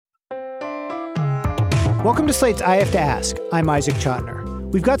Welcome to Slate's I Have to Ask. I'm Isaac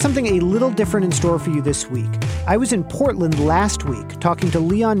Chotiner. We've got something a little different in store for you this week. I was in Portland last week talking to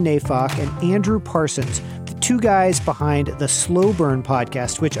Leon Neyfakh and Andrew Parsons, the two guys behind the Slow Burn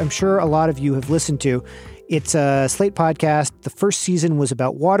podcast, which I'm sure a lot of you have listened to. It's a Slate podcast. The first season was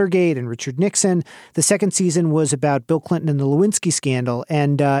about Watergate and Richard Nixon. The second season was about Bill Clinton and the Lewinsky scandal.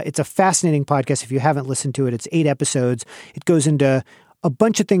 And it's a fascinating podcast. If you haven't listened to it, it's 8 episodes. It goes into a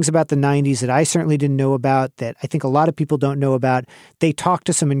bunch of things about the 90s that I certainly didn't know about, that I think a lot of people don't know about. They talked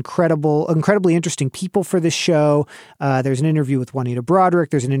to some incredibly interesting people for this show. There's an interview with Juanita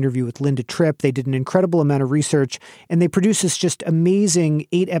Broaddrick. There's an interview with Linda Tripp. They did an incredible amount of research, and they produced this just amazing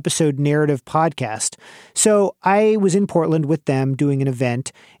 8-episode narrative podcast. So I was in Portland with them doing an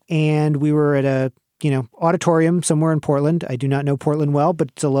event, and we were at a auditorium somewhere in Portland. I do not know Portland well, but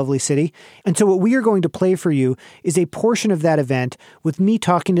it's a lovely city. And so what we are going to play for you is a portion of that event with me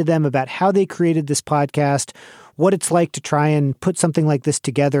talking to them about how they created this podcast, what it's like to try and put something like this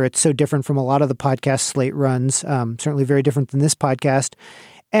together. It's so different from a lot of the podcasts Slate runs, certainly very different than this podcast.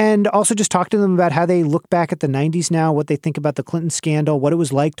 And also just talk to them about how they look back at the 90s now, what they think about the Clinton scandal, what it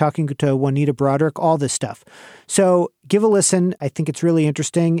was like talking to Juanita Broaddrick, all this stuff. So give a listen. I think it's really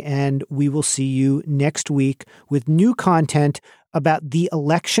interesting, and we will see you next week with new content about the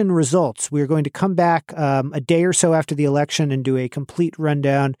election results. We're going to come back a day or so after the election and do a complete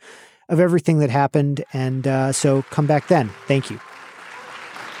rundown of everything that happened. And so come back then. Thank you.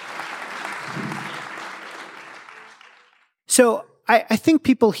 So I think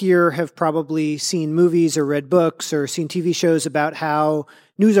people here have probably seen movies or read books or seen TV shows about how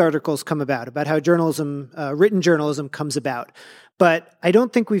news articles come about how journalism, written journalism comes about. But I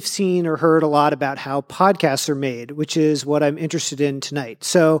don't think we've seen or heard a lot about how podcasts are made, which is what I'm interested in tonight.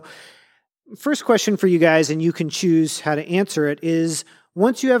 So first question for you guys, and you can choose how to answer it, is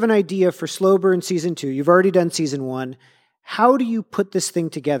once you have an idea for Slow Burn Season 2, you've already done Season 1, how do you put this thing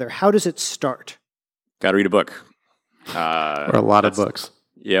together? How does it start? Got to read a book. Or a lot of books.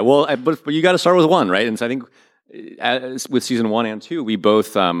 Yeah, well, but you got to start with one, right? And so I think with Season 1 and 2, we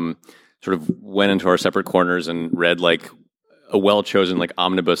both sort of went into our separate corners and read like a well-chosen like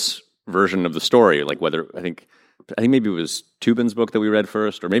omnibus version of the story. Like I think maybe it was Toobin's book that we read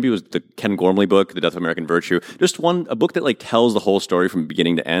first, or maybe it was the Ken Gormley book, The Death of American Virtue. Just a book that like tells the whole story from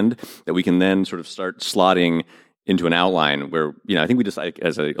beginning to end that we can then sort of start slotting into an outline where, I think we decided,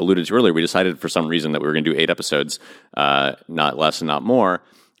 as I alluded to earlier, we decided for some reason that we were going to do 8 episodes, not less and not more.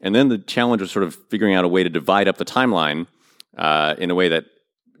 And then the challenge was sort of figuring out a way to divide up the timeline in a way that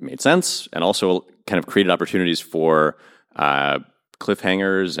made sense and also kind of created opportunities for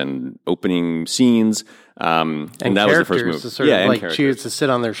cliffhangers and opening scenes. And that was the first move. To sort of like choose to sit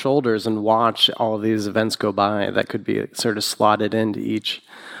on their shoulders and watch all of these events go by that could be sort of slotted into each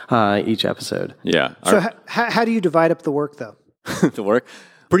episode. Yeah. So how do you divide up the work, though? The work?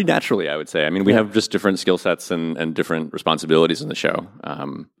 Pretty naturally, I would say. I mean, we have just different skill sets and different responsibilities in the show.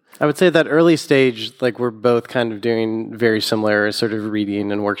 I would say that early stage, like we're both kind of doing very similar sort of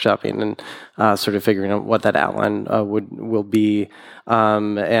reading and workshopping and sort of figuring out what that outline will be.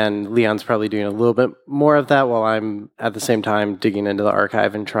 And Leon's probably doing a little bit more of that while I'm at the same time digging into the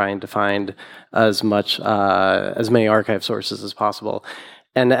archive and trying to find as many archive sources as possible.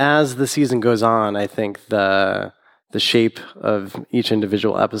 And as the season goes on, I think the shape of each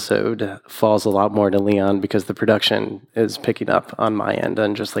individual episode falls a lot more to Leon because the production is picking up on my end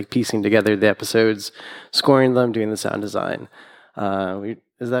and just like piecing together the episodes, scoring them, doing the sound design.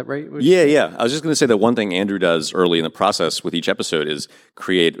 Is that right? Yeah. I was just going to say that one thing Andrew does early in the process with each episode is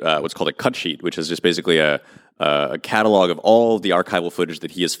create what's called a cut sheet, which is just basically a catalog of all of the archival footage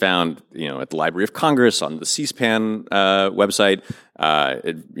that he has found, at the Library of Congress, on the C-SPAN website,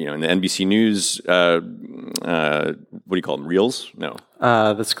 in the NBC News. What do you call them? Reels? No.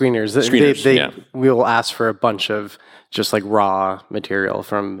 The screeners. They will ask for a bunch of just like raw material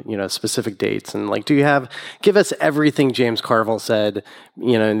from, specific dates. And like, give us everything James Carville said,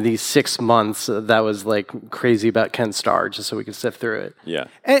 in these 6 months that was like crazy about Ken Starr, just so we could sift through it. Yeah.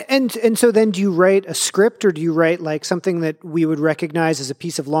 And so then do you write a script, or do you write like something that we would recognize as a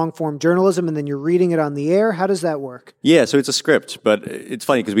piece of long form journalism and then you're reading it on the air? How does that work? Yeah. So it's a script, but it's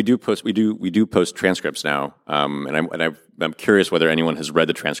funny because we do post transcripts now. And I'm curious whether anyone has read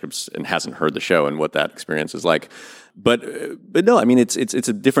the transcripts and hasn't heard the show and what that experience is like. But no, I mean, it's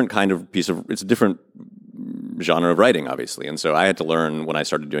a different kind of it's a different genre of writing, obviously. And so I had to learn when I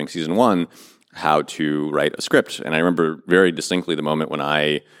started doing Season 1 how to write a script. And I remember very distinctly the moment when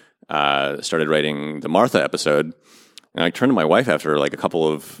I started writing the Martha episode, and I turned to my wife after like a couple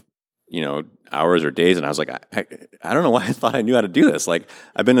of hours or days. And I was like, I don't know why I thought I knew how to do this. Like,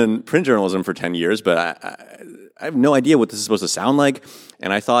 I've been in print journalism for 10 years, but I have no idea what this is supposed to sound like.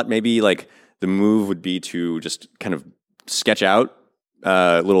 And I thought maybe like the move would be to just kind of sketch out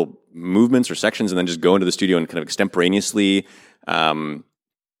little movements or sections and then just go into the studio and kind of extemporaneously kind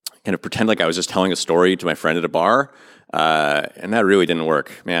of pretend like I was just telling a story to my friend at a bar. And that really didn't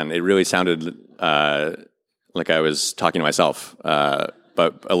work, man. It really sounded like I was talking to myself,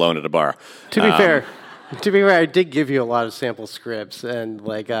 but alone at a bar. To be fair, I did give you a lot of sample scripts, and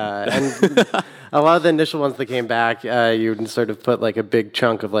and a lot of the initial ones that came back, you would sort of put like a big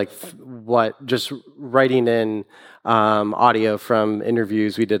chunk of just writing in audio from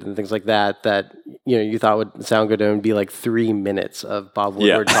interviews we did and things like that you thought would sound good, and it would be like 3 minutes of Bob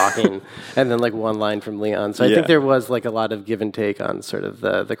Woodward talking, and then like one line from Leon. So I think there was like a lot of give and take on sort of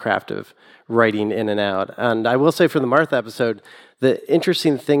the craft of writing in and out. And I will say for the Martha episode, the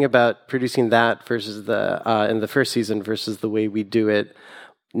interesting thing about producing that versus in the first season versus the way we do it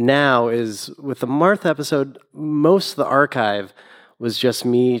now is with the Martha episode, most of the archive was just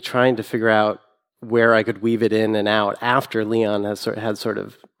me trying to figure out where I could weave it in and out after Leon had sort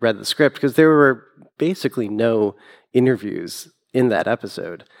of read the script, because there were basically no interviews in that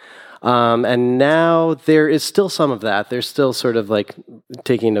episode. And now there is still some of that. There's still sort of like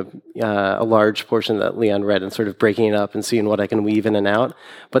taking a large portion that Leon read and sort of breaking it up and seeing what I can weave in and out.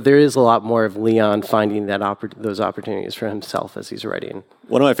 But there is a lot more of Leon finding those opportunities for himself as he's writing.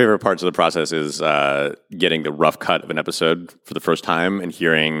 One of my favorite parts of the process is getting the rough cut of an episode for the first time and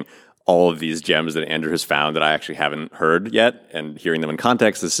hearing all of these gems that Andrew has found that I actually haven't heard yet, and hearing them in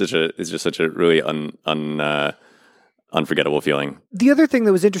context is just such a really unforgettable feeling. The other thing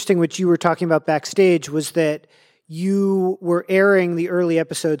that was interesting, which you were talking about backstage, was that you were airing the early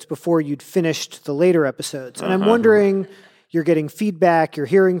episodes before you'd finished the later episodes. And I'm wondering, you're getting feedback, you're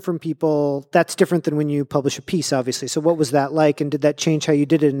hearing from people. That's different than when you publish a piece, obviously. So what was that like, and did that change how you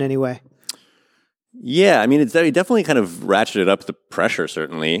did it in any way? Yeah, I mean, it definitely kind of ratcheted up the pressure,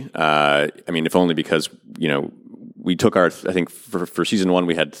 certainly. I mean, if only because, we took I think for season 1,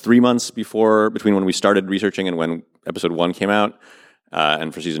 we had 3 months between when we started researching and when episode 1 came out.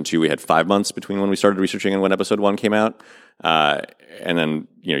 And for season 2, we had 5 months between when we started researching and when episode 1 came out. And then,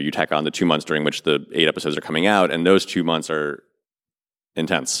 you tack on the 2 months during which the 8 episodes are coming out. And those 2 months are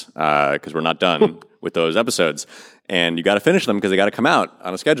intense because we're not done with those episodes. And you got to finish them because they got to come out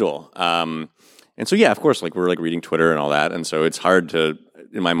on a schedule. And so, yeah, of course, like we're like reading Twitter and all that. And so it's hard to,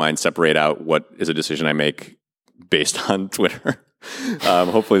 in my mind, separate out what is a decision I make based on Twitter.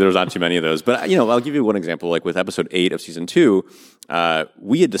 Hopefully there's not too many of those. But, I'll give you one example. Like with episode 8 of season 2,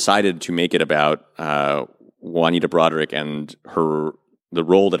 we had decided to make it about Juanita Broaddrick and the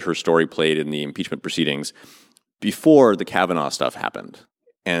role that her story played in the impeachment proceedings before the Kavanaugh stuff happened.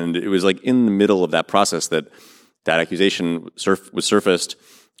 And it was like in the middle of that process that accusation was surfaced,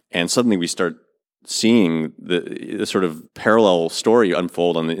 and suddenly we start seeing the sort of parallel story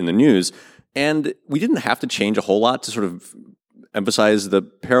unfold in the news. And we didn't have to change a whole lot to sort of emphasize the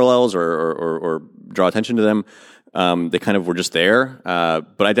parallels or draw attention to them. They kind of were just there,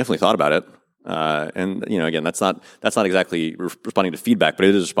 but I definitely thought about it. And again, that's not exactly responding to feedback, but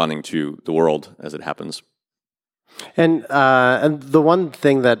it is responding to the world as it happens. And the one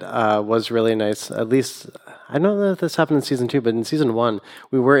thing that was really nice, at least I don't know if this happened in season 2, but in season 1,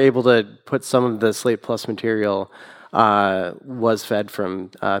 we were able to put some of the Slate Plus material was fed from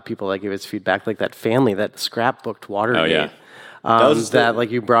people that gave us feedback, like that family that scrapbooked Watergate. Oh, yeah. That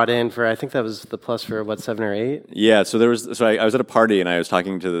like you brought in for, I think that was the plus for 7 or 8. Yeah. So I was at a party and I was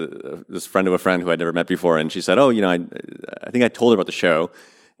talking to this friend of a friend who I'd never met before, and she said, "Oh, I think I told her about the show."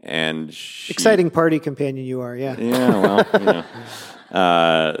 And exciting party companion you are, yeah. Yeah,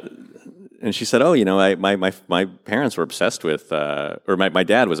 well, and she said, "Oh, my parents were obsessed with, or my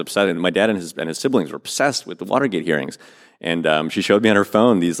dad was obsessed, and my dad and his siblings were obsessed with the Watergate hearings." And she showed me on her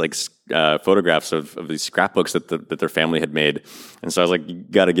phone these like photographs of these scrapbooks that their family had made. And so I was like, "You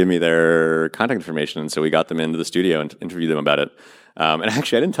got to give me their contact information." And so we got them into the studio and interviewed them about it. And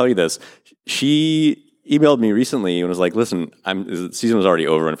actually, I didn't tell you this. She emailed me recently and was like, "Listen, the season was already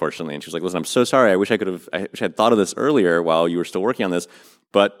over, unfortunately." And she was like, "Listen, I'm so sorry. I wish I had thought of this earlier while you were still working on this.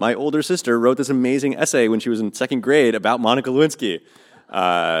 But my older sister wrote this amazing essay when she was in 2nd grade about Monica Lewinsky."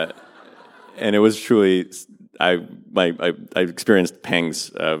 And it was truly, I experienced pangs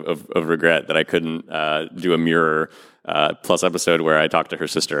of regret that I couldn't do a Mirror Plus episode where I talked to her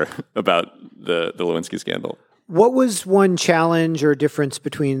sister about the Lewinsky scandal. What was one challenge or difference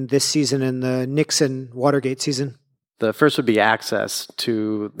between this season and the Nixon Watergate season? The first would be access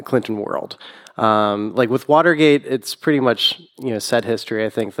to the Clinton world. Like with Watergate, it's pretty much set history. I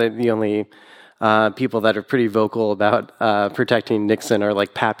think that the only people that are pretty vocal about protecting Nixon are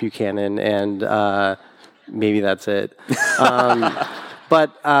like Pat Buchanan, and maybe that's it.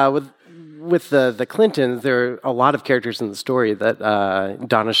 But with the Clintons, there are a lot of characters in the story that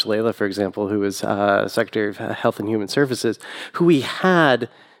Donna Shalala, for example, who was Secretary of Health and Human Services, who we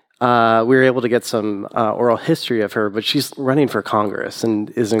were able to get some oral history of her, but she's running for Congress and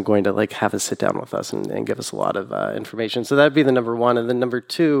isn't going to have a sit down with us and give us a lot of information. So that'd be the number one. And then number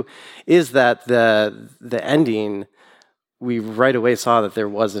two is that the ending, we right away saw that there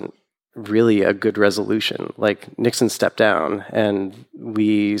wasn't really a good resolution. Like Nixon stepped down, and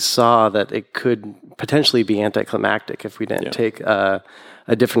we saw that it could potentially be anticlimactic if we didn't take a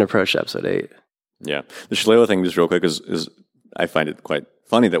different approach to episode 8. Yeah. The Shalala thing, just real quick, is I find it quite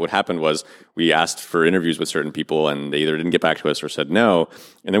funny that what happened was we asked for interviews with certain people, and they either didn't get back to us or said no.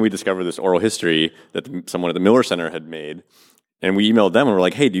 And then we discovered this oral history that someone at the Miller Center had made. And we emailed them and we're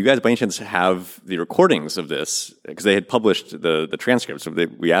like, hey, do you guys by any chance have the recordings of this? Because they had published the transcripts. So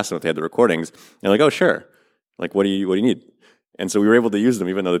we asked them if they had the recordings. And they're like, oh, sure. Like, what do you need? And so we were able to use them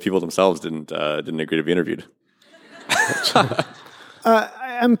even though the people themselves didn't agree to be interviewed.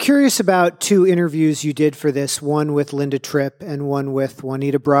 I'm curious about 2 interviews you did for this, one with Linda Tripp and one with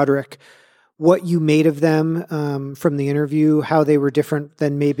Juanita Broaddrick. What you made of them from the interview, how they were different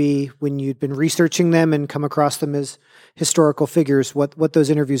than maybe when you'd been researching them and come across them as historical figures, what those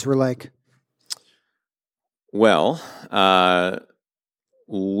interviews were like. Well,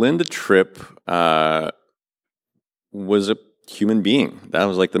 Linda Tripp was a human being. That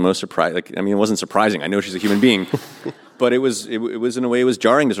was the most surprising. It wasn't surprising. I know she's a human being, but it was in a way, it was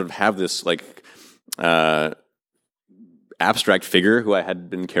jarring to sort of have this abstract figure who I had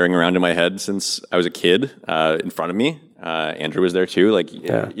been carrying around in my head since I was a kid in front of me. Andrew was there too.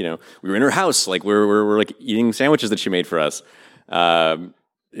 We were in her house. We're eating sandwiches that she made for us.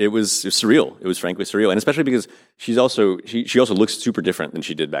 It was surreal. It was frankly surreal, and especially because she also looks super different than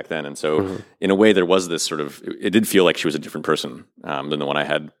she did back then. And so, in a way, there was this sort of. It did feel like she was a different person than the one I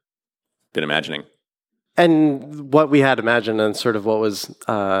had been imagining. And what we had imagined, and sort of what was,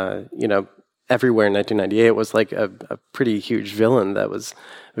 everywhere in 1998 was a pretty huge villain that was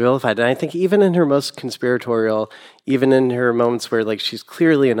vilified. And I think even in her most conspiratorial, even in her moments where she's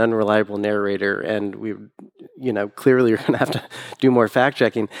clearly an unreliable narrator, and we, clearly are going to have to do more fact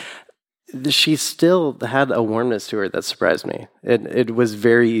checking, she still had a warmness to her that surprised me. It was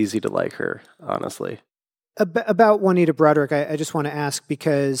very easy to like her, honestly. About Juanita Broaddrick, I just want to ask,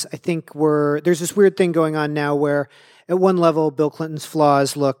 because I think there's this weird thing going on now where at one level, Bill Clinton's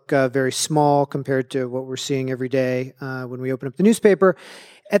flaws look very small compared to what we're seeing every day when we open up the newspaper.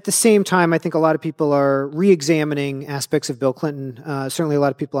 At the same time, I think a lot of people are re-examining aspects of Bill Clinton, certainly a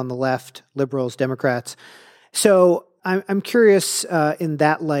lot of people on the left, liberals, Democrats. So I'm curious in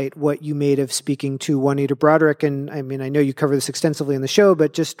that light what you made of speaking to Juanita Broaddrick. And I know you cover this extensively in the show,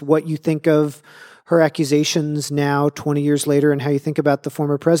 but just what you think of her accusations now, 20 years later, and how you think about the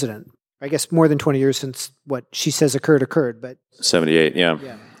former president. I guess more than 20 years since what she says occurred, but 78, yeah.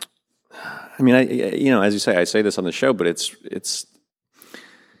 As you say, I say this on the show, but it's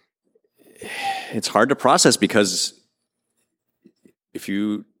hard to process because if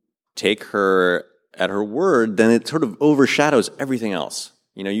you take her at her word, then it sort of overshadows everything else.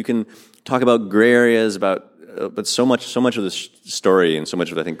 You can talk about gray areas, but so much of the story, and so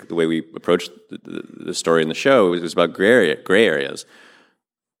much of I think the way we approached the story in the show was about gray areas.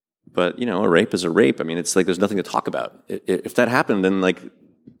 But, a rape is a rape. It's there's nothing to talk about. If that happened, then,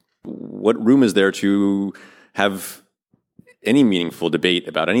 what room is there to have any meaningful debate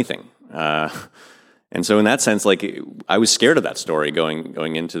about anything? And so in that sense, I was scared of that story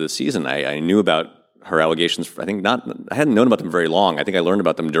going into the season. I knew about her allegations. I hadn't known about them very long. I think I learned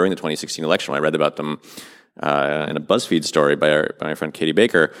about them during the 2016 election. I read about them in a BuzzFeed story by my friend Katie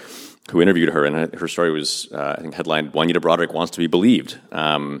Baker, who interviewed her, and her story was, headlined, "Juanita Broaddrick Wants to Be Believed."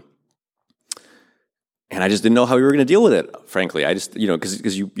 And I just didn't know how we were going to deal with it, frankly. I just,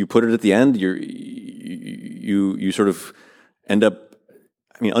 because you put it at the end, you sort of end up,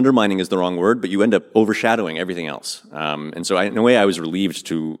 undermining is the wrong word, but you end up overshadowing everything else. And so in a way, I was relieved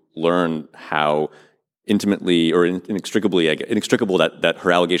to learn how intimately or inextricable that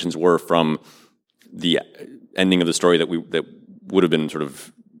her allegations were from the ending of the story that would have been sort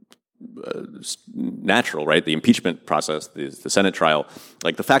of natural, right? The impeachment process, the Senate trial,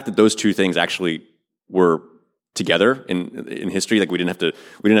 the fact that those two things actually were together in history. We didn't have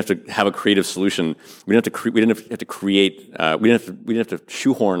to have a creative solution. We didn't have to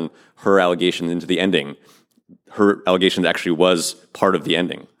shoehorn her allegations into the ending. her allegation actually was part of the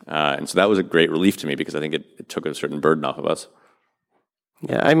ending. And so that was a great relief to me because I think it took a certain burden off of us.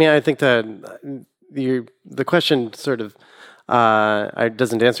 Yeah, I mean, I think that the question sort of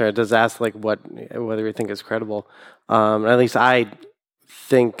doesn't answer. It does ask like whether we think is credible. At least I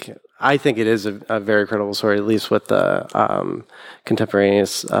think it is a very credible story, at least with the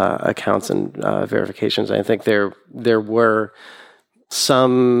contemporaneous accounts and verifications. I think there were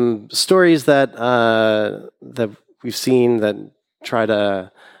some stories that we've seen that try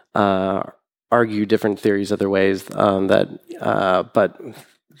to argue different theories other ways. But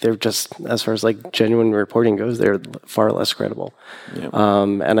they're just, as far as like genuine reporting goes, they're far less credible. Yeah.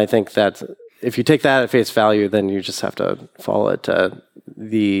 And I think that if you take that at face value, then you just have to follow it to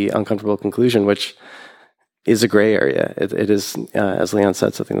the uncomfortable conclusion, which is a gray area. It is, as Leon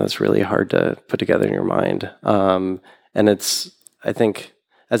said, something that's really hard to put together in your mind. And it's, I think,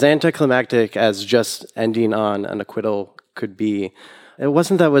 as anticlimactic as just ending on an acquittal could be, it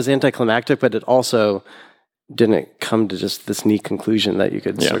wasn't that it was anticlimactic, but it also didn't come to just this neat conclusion that you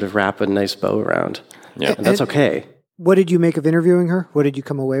could sort of wrap a nice bow around. Yeah. And that's okay. What did you make of interviewing her? What did you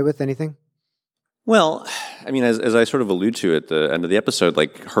come away with? Anything? Well, I mean, as I sort of allude to at the end of the episode,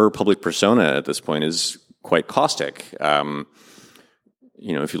 like her public persona at this point is quite caustic. If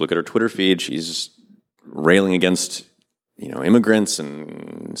you look at her Twitter feed, she's railing against, immigrants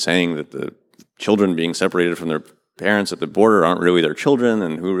and saying that the children being separated from their parents at the border aren't really their children,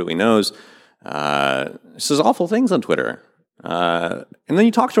 and who really knows. Says awful things on Twitter. And then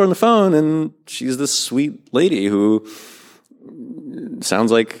you talk to her on the phone, and she's this sweet lady who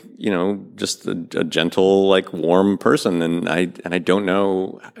sounds like, just a gentle, like warm person. And I don't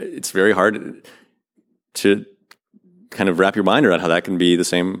know, it's very hard to kind of wrap your mind around how that can be the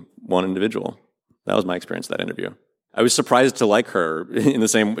same one individual. That was my experience of that interview. I was surprised to like her in the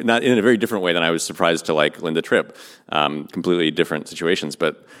same, not in a very different way than I was surprised to like Linda Tripp. Completely different situations,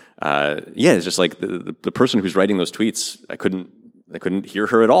 but it's just like the person who's writing those tweets, I couldn't hear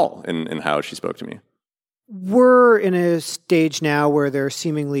her at all in how she spoke to me. We're in a stage now where there are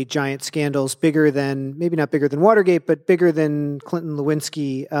seemingly giant scandals, maybe not bigger than Watergate, but bigger than Clinton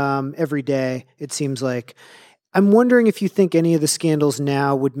Lewinsky every day, it seems like. I'm wondering if you think any of the scandals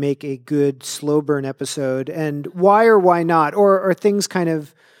now would make a good slow burn episode, and why or why not? Or are things kind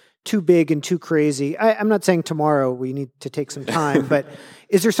of too big and too crazy? I'm not saying tomorrow, we need to take some time, but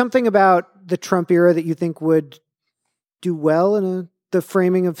is there something about the Trump era that you think would do well in the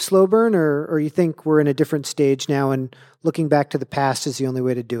framing of slow burn, or you think we're in a different stage now and looking back to the past is the only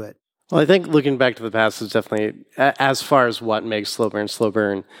way to do it? Well, I think looking back to the past is definitely, as far as what makes slow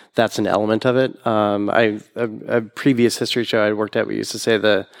burn, that's an element of it. A previous history show I worked at, we used to say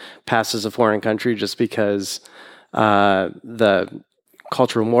the past is a foreign country just because the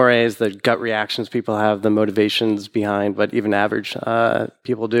cultural mores, the gut reactions people have, the motivations behind what even average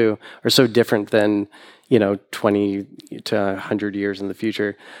people do are so different than 20 to 100 years in the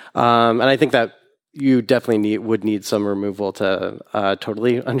future. And I think that you definitely would need some removal to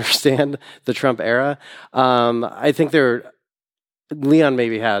totally understand the Trump era. I think Leon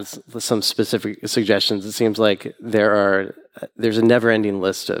maybe has some specific suggestions. It seems like there's a never-ending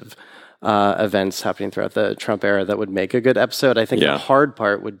list of events happening throughout the Trump era that would make a good episode. I think the hard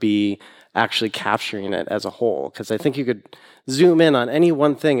part would be actually capturing it as a whole, because I think you could zoom in on any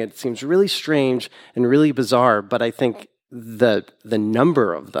one thing. It seems really strange and really bizarre, but I think the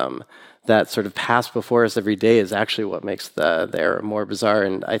number of them that sort of pass before us every day is actually what makes the era more bizarre.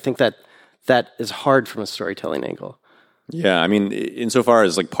 And I think that is hard from a storytelling angle. Yeah, I mean, insofar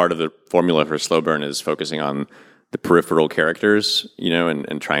as like part of the formula for slow burn is focusing on the peripheral characters,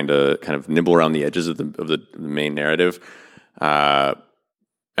 and trying to kind of nibble around the edges of the main narrative.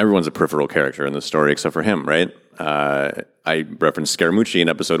 Everyone's a peripheral character in the story except for him, right? I referenced Scaramucci in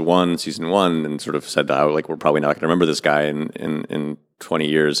episode 1, season 1, and sort of said how like we're probably not going to remember this guy in 20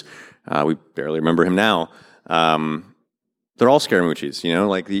 years. We barely remember him now. They're all Scaramucci's,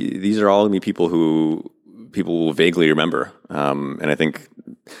 like these are all going to be people who people will vaguely remember. And I think,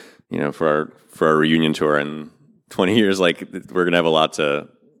 for our reunion tour in 20 years, like we're going to have a lot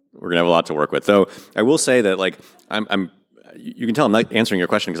to work with. Though I will say that like you can tell I'm not answering your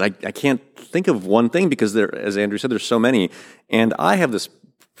question because I can't think of one thing because as Andrew said, there's so many. And I have this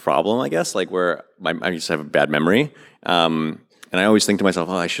problem, I guess, like where I just have a bad memory. And I always think to myself,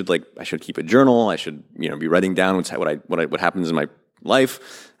 I should keep a journal. I should, be writing down what happens in my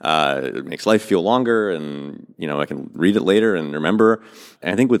life. It makes life feel longer, and I can read it later and remember.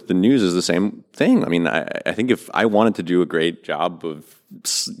 And I think with the news is the same thing. I mean, I think if I wanted to do a great job of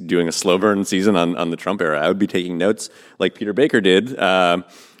doing a slow burn season on the Trump era, I would be taking notes like Peter Baker did.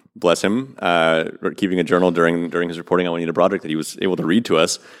 bless him, keeping a journal during his reporting on Juanita Broaddrick that he was able to read to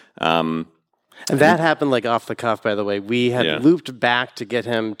us. And that happened like off the cuff, by the way. We had looped back to get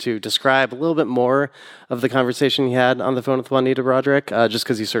him to describe a little bit more of the conversation he had on the phone with Juanita Broaddrick, just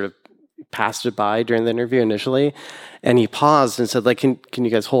because he sort of passed it by during the interview initially. And he paused and said, like, can you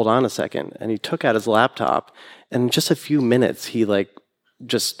guys hold on a second? And he took out his laptop, and in just a few minutes, he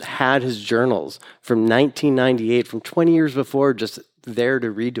just had his journals from 1998, from 20 years before, just there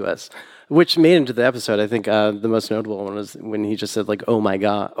to read to us, which made into the episode. I think the most notable one was when he just said, like, "Oh my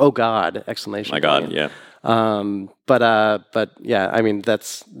God, oh God!" exclamation. My God, yeah. But yeah, I mean, that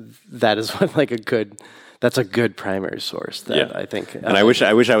is what that's a good primary source that I think. And I wish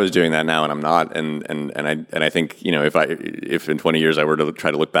I was doing that now, and I'm not. And I think, if in 20 years I were to try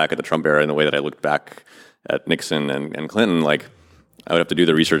to look back at the Trump era in the way that I looked back at Nixon and Clinton, like, I would have to do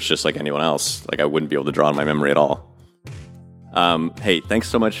the research just like anyone else. Like, I wouldn't be able to draw on my memory at all. Hey, thanks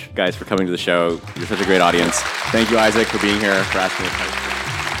so much, guys, for coming to the show. You're such a great audience. Thank you, Isaac, for being here, for asking us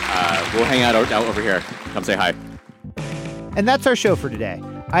questions. We'll hang out over here. Come say hi. And that's our show for today.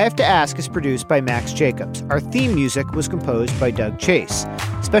 I Have to Ask is produced by Max Jacobs. Our theme music was composed by Doug Chase.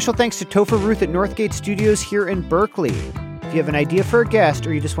 Special thanks to Topher Ruth at Northgate Studios here in Berkeley. If you have an idea for a guest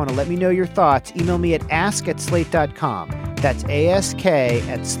or you just want to let me know your thoughts, email me at ask@slate.com. That's ask@slate.com.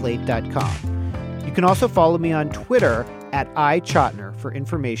 You can also follow me on Twitter @iChotner for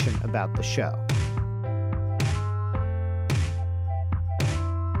information about the show.